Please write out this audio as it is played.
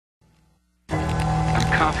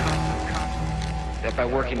confident that by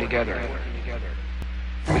working together,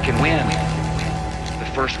 we can win the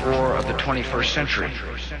first war of the 21st century.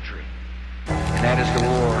 And that is the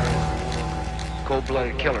war of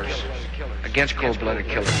cold-blooded killers against cold-blooded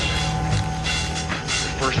killers.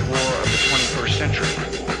 The first war of the 21st century.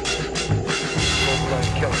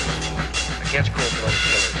 Cold-blooded killers against cold-blooded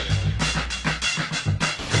killers.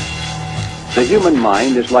 The human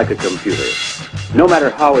mind is like a computer. No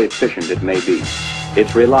matter how efficient it may be,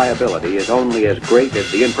 its reliability is only as great as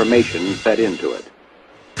the information fed into it.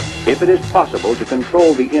 If it is possible to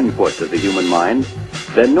control the inputs of the human mind,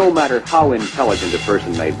 then no matter how intelligent a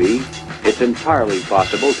person may be, it's entirely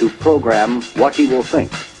possible to program what he will think.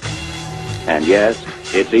 And yes,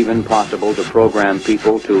 it's even possible to program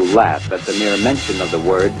people to laugh at the mere mention of the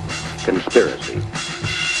word conspiracy.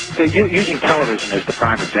 Using television is the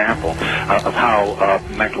prime example of how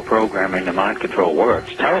mental programming and mind control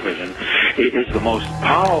works. Television is the most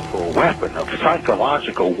powerful weapon of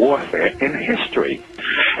psychological warfare in history.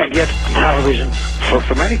 And yet television,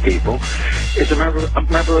 for many people, is a member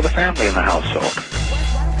of the family in the household.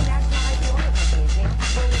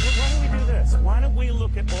 Why don't we do this? Why don't we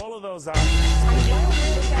look at all of those options?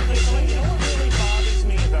 You know what really bothers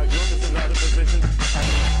me about your position and other positions?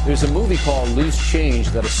 There's a movie called Loose Change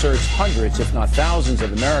that asserts hundreds, if not thousands,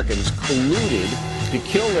 of Americans colluded to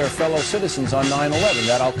kill their fellow citizens on 9/11.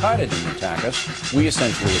 That Al-Qaeda didn't attack us. We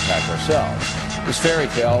essentially attacked ourselves. This fairy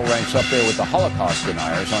tale ranks up there with the Holocaust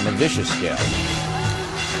deniers on the vicious scale.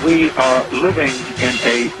 We are living in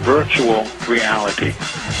a virtual reality.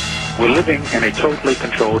 We're living in a totally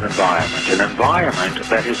controlled environment, an environment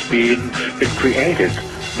that has been created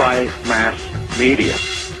by mass media.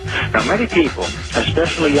 Now, many people,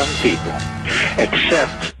 especially young people,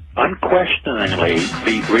 accept unquestioningly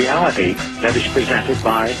the reality that is presented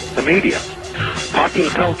by the media. Popular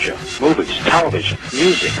culture, movies, television,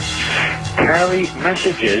 music, carry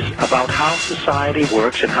messages about how society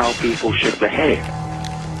works and how people should behave.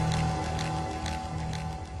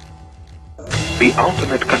 The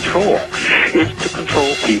ultimate control is to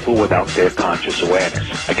control people without their conscious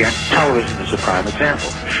awareness. Again, television is a prime example.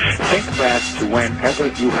 Think back to whenever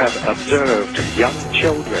you have observed young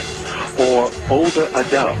children or older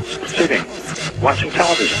adults sitting, watching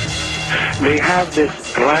television. They have this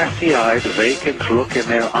glassy-eyed, vacant look in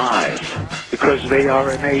their eyes because they are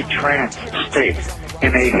in a trance state,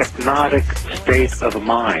 in a hypnotic state of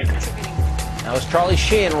mind. Now, as Charlie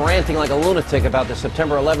Sheen ranting like a lunatic about the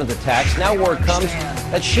September 11th attacks, now word comes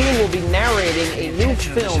that Sheen will be narrating a new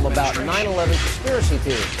film about 9/11 conspiracy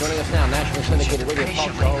theories. Joining us now, nationally syndicated radio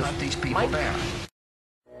talk show host Mike.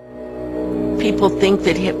 People think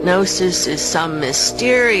that hypnosis is some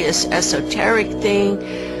mysterious, esoteric thing,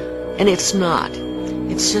 and it's not.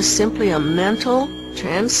 It's just simply a mental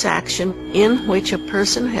transaction in which a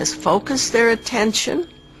person has focused their attention.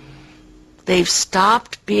 They've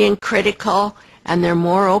stopped being critical, and they're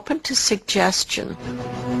more open to suggestion.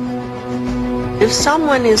 If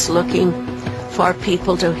someone is looking for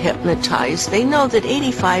people to hypnotize, they know that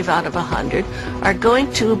 85 out of 100 are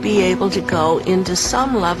going to be able to go into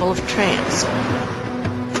some level of trance.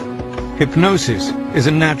 Hypnosis is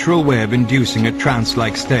a natural way of inducing a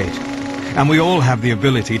trance-like state, and we all have the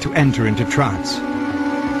ability to enter into trance.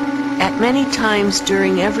 At many times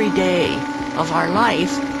during every day of our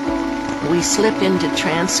life, we slip into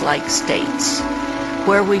trance-like states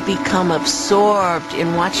where we become absorbed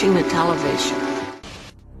in watching the television.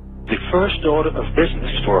 The first order of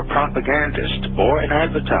business for a propagandist or an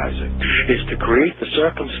advertiser is to create the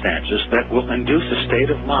circumstances that will induce a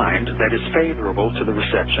state of mind that is favorable to the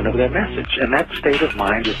reception of their message. And that state of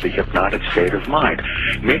mind is the hypnotic state of mind,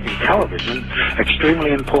 making television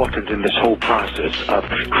extremely important in this whole process of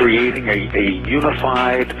creating a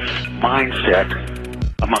unified mindset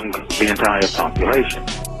among the entire population.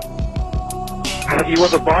 Have you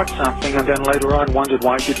ever bought something and then later on wondered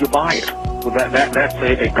why did you buy it? Well, that's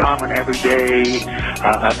a common everyday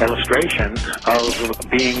illustration of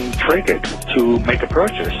being triggered to make a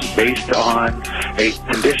purchase based on a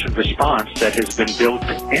conditioned response that has been built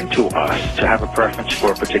into us to have a preference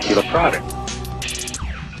for a particular product.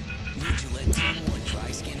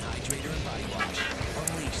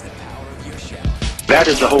 That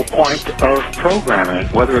is the whole point of programming,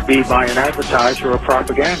 whether it be by an advertiser or a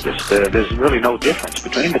propagandist. There's really no difference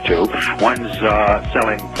between the two. One's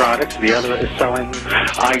selling products, the other is selling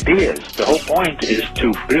ideas. The whole point is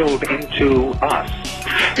to build into us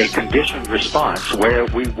a conditioned response where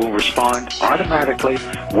we will respond automatically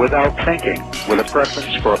without thinking, with a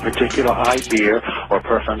preference for a particular idea or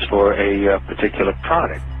preference for a particular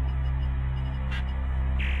product.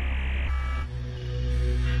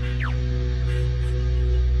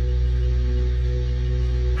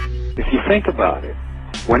 If you think about it,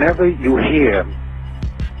 whenever you hear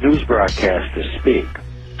news broadcasters speak,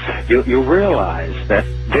 you realize that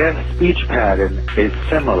their speech pattern is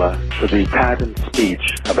similar to the pattern speech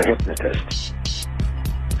of a hypnotist.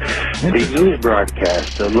 The news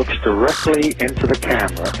broadcaster looks directly into the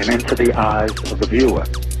camera and into the eyes of the viewer,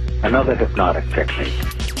 another hypnotic technique.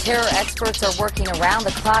 Terror experts are working around the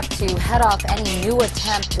clock to head off any new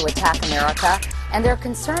attempt to attack America, and they're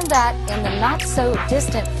concerned that in the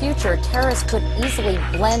not-so-distant future, terrorists could easily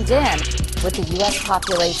blend in with the U.S.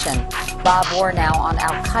 population. Bob Orr now on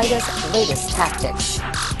Al-Qaeda's latest tactics.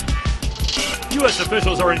 U.S.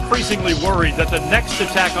 officials are increasingly worried that the next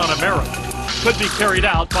attack on America could be carried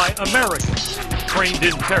out by Americans trained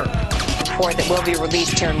in terror. Report that will be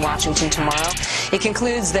released here in Washington tomorrow. It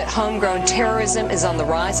concludes that homegrown terrorism is on the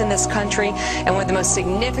rise in this country, and one of the most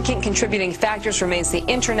significant contributing factors remains the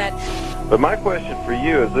internet. But my question for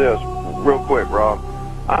you is this, real quick, Rob.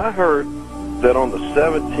 I heard that on the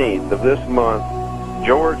 17th of this month,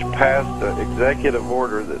 George passed an executive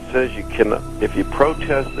order that says you can, if you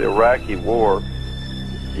protest the Iraqi war,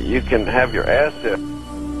 you can have your assets.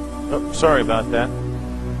 Oh, sorry about that.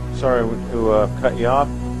 Sorry to cut you off.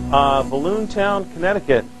 Balloontown,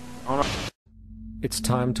 Connecticut. It's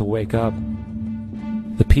time to wake up.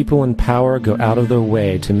 The people in power go out of their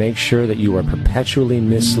way to make sure that you are perpetually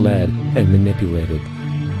misled and manipulated.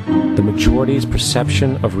 The majority's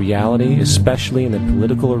perception of reality, especially in the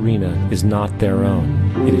political arena, is not their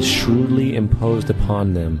own. It is shrewdly imposed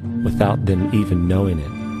upon them without them even knowing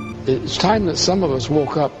it. It's time that some of us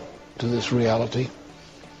woke up to this reality,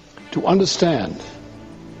 to understand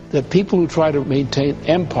that people who try to maintain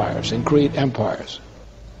empires and create empires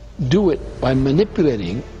do it by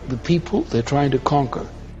manipulating the people they're trying to conquer.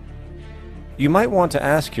 You might want to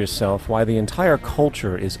ask yourself why the entire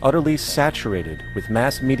culture is utterly saturated with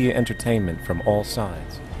mass media entertainment from all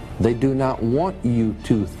sides. They do not want you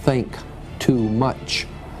to think too much.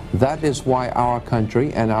 That is why our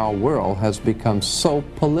country and our world has become so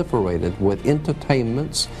proliferated with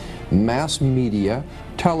entertainments, mass media,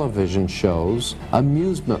 television shows,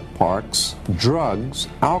 amusement parks, drugs,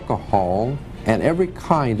 alcohol, and every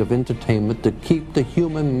kind of entertainment to keep the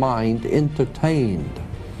human mind entertained,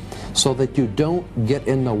 so that you don't get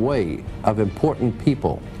in the way of important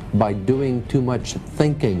people by doing too much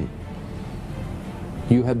thinking.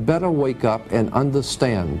 You had better wake up and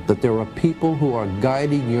understand that there are people who are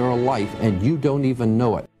guiding your life and you don't even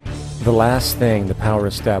know it. The last thing the power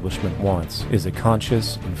establishment wants is a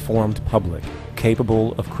conscious, informed public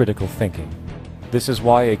capable of critical thinking. This is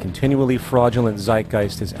why a continually fraudulent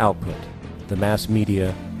zeitgeist is output, the mass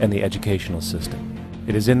media and the educational system.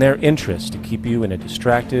 It is in their interest to keep you in a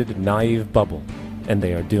distracted, naive bubble, and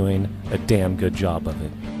they are doing a damn good job of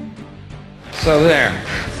it. So there,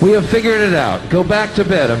 we have figured it out. Go back to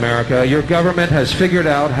bed, America. Your government has figured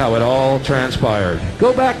out how it all transpired.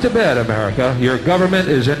 Go back to bed, America. Your government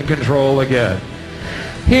is in control again.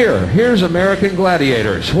 Here's American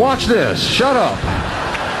gladiators. Watch this. Shut up.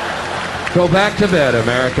 Go back to bed,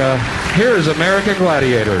 America. Here is American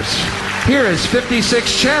gladiators. Here is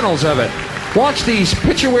 56 channels of it. Watch these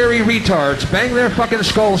pituitary retards bang their fucking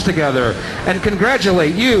skulls together and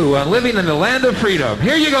congratulate you on living in the land of freedom.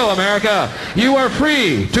 Here you go, America. You are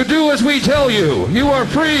free to do as we tell you. You are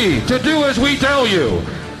free to do as we tell you.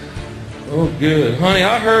 Oh, good. Honey,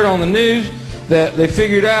 I heard on the news that they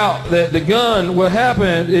figured out that the gun, what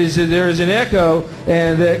happened is that there is an echo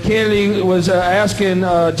and that Kennedy was asking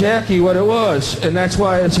Jackie what it was, and that's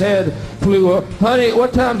why his head flew up. Honey,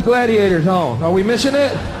 what time's Gladiators on? Are we missing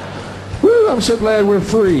it? Woo, I'm so glad we're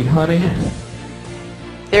free, honey.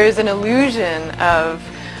 There is an illusion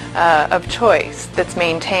of choice that's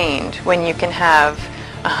maintained when you can have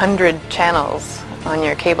 100 channels on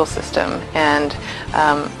your cable system, and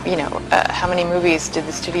how many movies did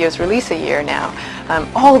the studios release a year now?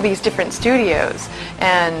 All of these different studios,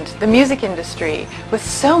 and the music industry with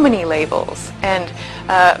so many labels, and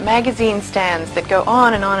magazine stands that go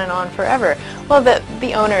on and on and on forever. Well,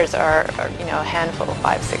 the owners are a handful,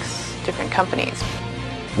 5, 6 different companies.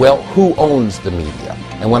 Well, who owns the media?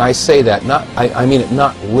 And when I say that, I mean it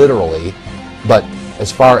not literally, but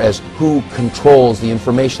as far as who controls the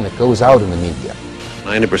information that goes out in the media.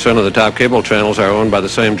 90% of the top cable channels are owned by the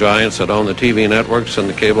same giants that own the TV networks and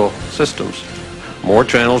the cable systems. More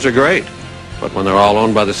channels are great, but when they're all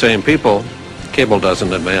owned by the same people, cable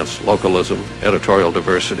doesn't advance localism, editorial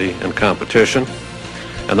diversity, and competition.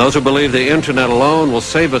 And those who believe the internet alone will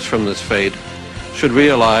save us from this fate should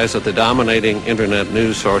realize that the dominating internet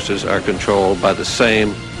news sources are controlled by the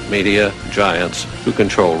same media giants who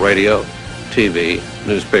control radio, TV,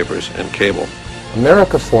 newspapers, and cable.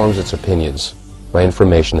 America forms its opinions by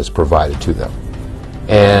information that's provided to them.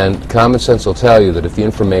 And common sense will tell you that if the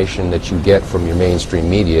information that you get from your mainstream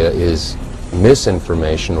media is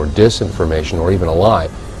misinformation or disinformation or even a lie,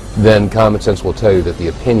 then common sense will tell you that the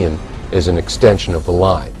opinion is an extension of the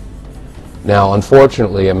lie. Now,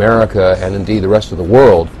 unfortunately, America, and indeed the rest of the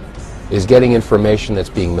world, is getting information that's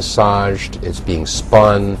being massaged, it's being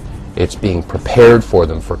spun, it's being prepared for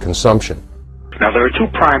them for consumption. Now, there are two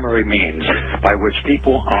primary means by which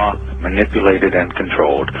people are manipulated and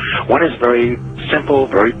controlled. One is very simple,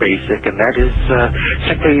 very basic, and that is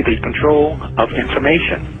simply the control of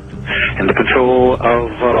information. And the control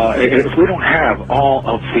of, if we don't have all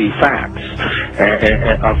of the facts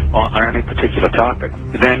on any particular topic,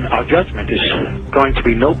 then our judgment is going to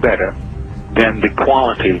be no better than the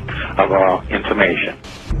quality of our information.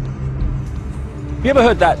 You ever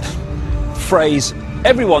heard that phrase,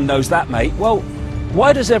 everyone knows that, mate? Well,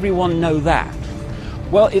 why does everyone know that?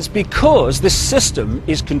 Well, it's because this system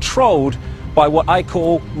is controlled by what I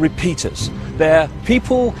call repeaters. They're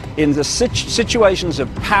people in the situations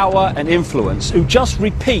of power and influence who just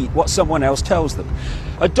repeat what someone else tells them.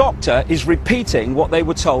 A doctor is repeating what they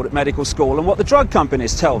were told at medical school and what the drug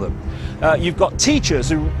companies tell them. You've got teachers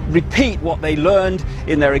who repeat what they learned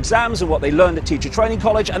in their exams and what they learned at teacher training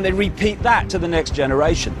college, and they repeat that to the next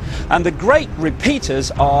generation. And the great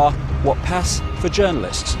repeaters are what pass for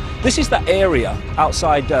journalists. This is that area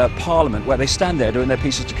outside Parliament where they stand there doing their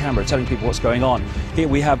pieces to camera, telling people what's going on. Here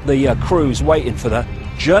we have the crews waiting for the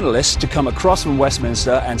journalists to come across from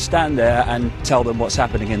Westminster and stand there and tell them what's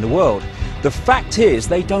happening in the world. The fact is,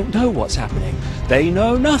 they don't know what's happening. They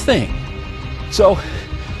know nothing. So,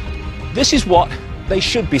 this is what they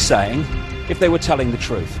should be saying if they were telling the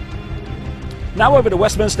truth. Now over to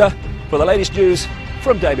Westminster for the latest news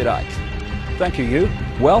from David Icke. Thank you, you.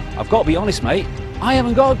 Well, I've got to be honest, mate. I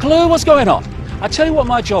haven't got a clue what's going on. I tell you what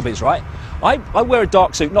my job is, right? I wear a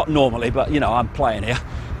dark suit, not normally, but, you know, I'm playing here.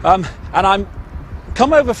 And I'm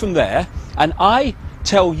come over from there, and I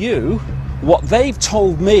tell you what they've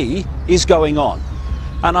told me is going on.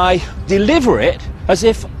 And I deliver it as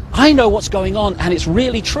if I know what's going on and it's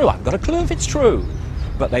really true. I've got a clue if it's true.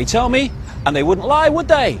 But they tell me, and they wouldn't lie, would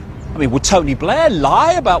they? I mean, would Tony Blair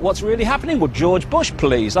lie about what's really happening? Would George Bush,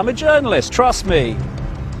 please? I'm a journalist, trust me.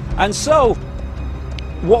 And so,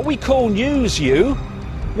 what we call news,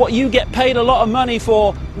 what you get paid a lot of money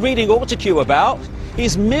for reading AutoCue about,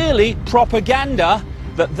 is merely propaganda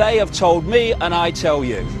that they have told me and I tell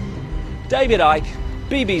you. David Icke,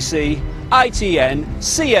 BBC, ITN,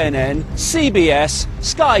 CNN, CBS,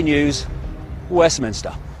 Sky News,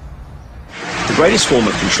 Westminster. The greatest form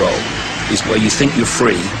of control is where you think you're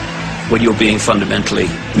free when you're being fundamentally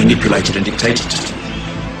manipulated and dictated to.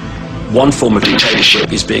 One form of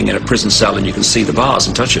dictatorship is being in a prison cell and you can see the bars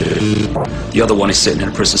and touch it. The other one is sitting in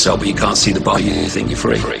a prison cell but you can't see the bar, you think you're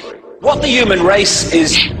free. What the human race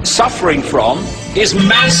is suffering from is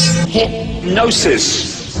mass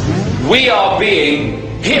hypnosis. We are being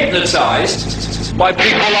hypnotized by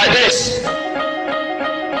people like this.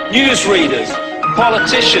 Newsreaders,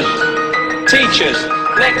 politicians, teachers,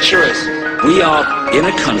 lecturers. We are in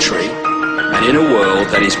a country and in a world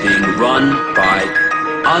that is being run by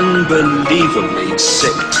unbelievably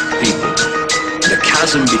sick people. The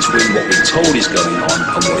chasm between what we're told is going on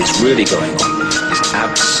and what is really going on is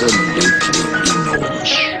absolutely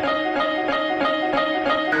enormous.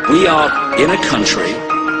 We are in a country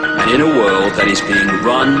and in a world that is being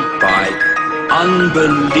run by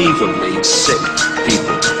unbelievably sick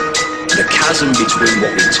people. The chasm between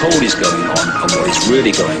what we're told is going on and what is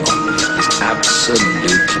really going on is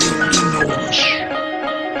absolutely enormous.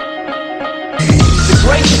 The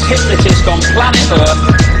greatest hypnotist on planet Earth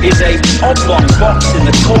is a oblong box in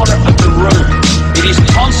the corner of the room. It is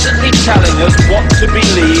constantly telling us what to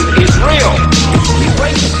believe is real. The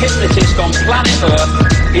greatest hypnotist on planet Earth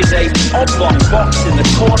is a oblong box in the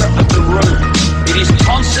corner of the room. It is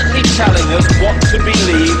constantly telling us what to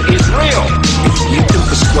believe is real. If you can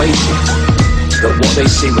persuade them that what they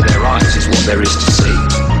see with their eyes is what there is to see,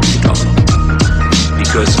 you don't.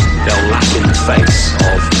 Because they'll laugh in the face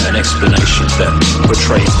of an explanation that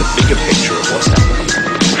portrays the bigger picture of what's happening.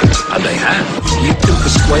 And they have. You can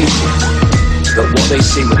persuade them that what they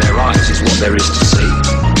see with their eyes is what there is to see,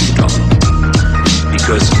 you don't.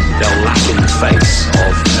 Because they'll laugh in the face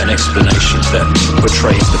of an explanation that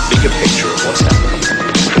portrays the bigger picture of what's happening.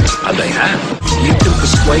 And they have. You can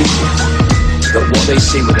persuade them that what they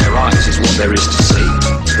see with their eyes is what there is to see.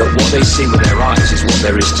 That what they see with their eyes is what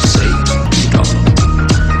there is to see, you don't.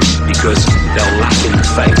 Because they'll laugh in the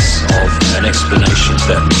face of an explanation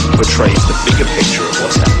that portrays the bigger picture of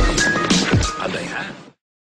what's happening.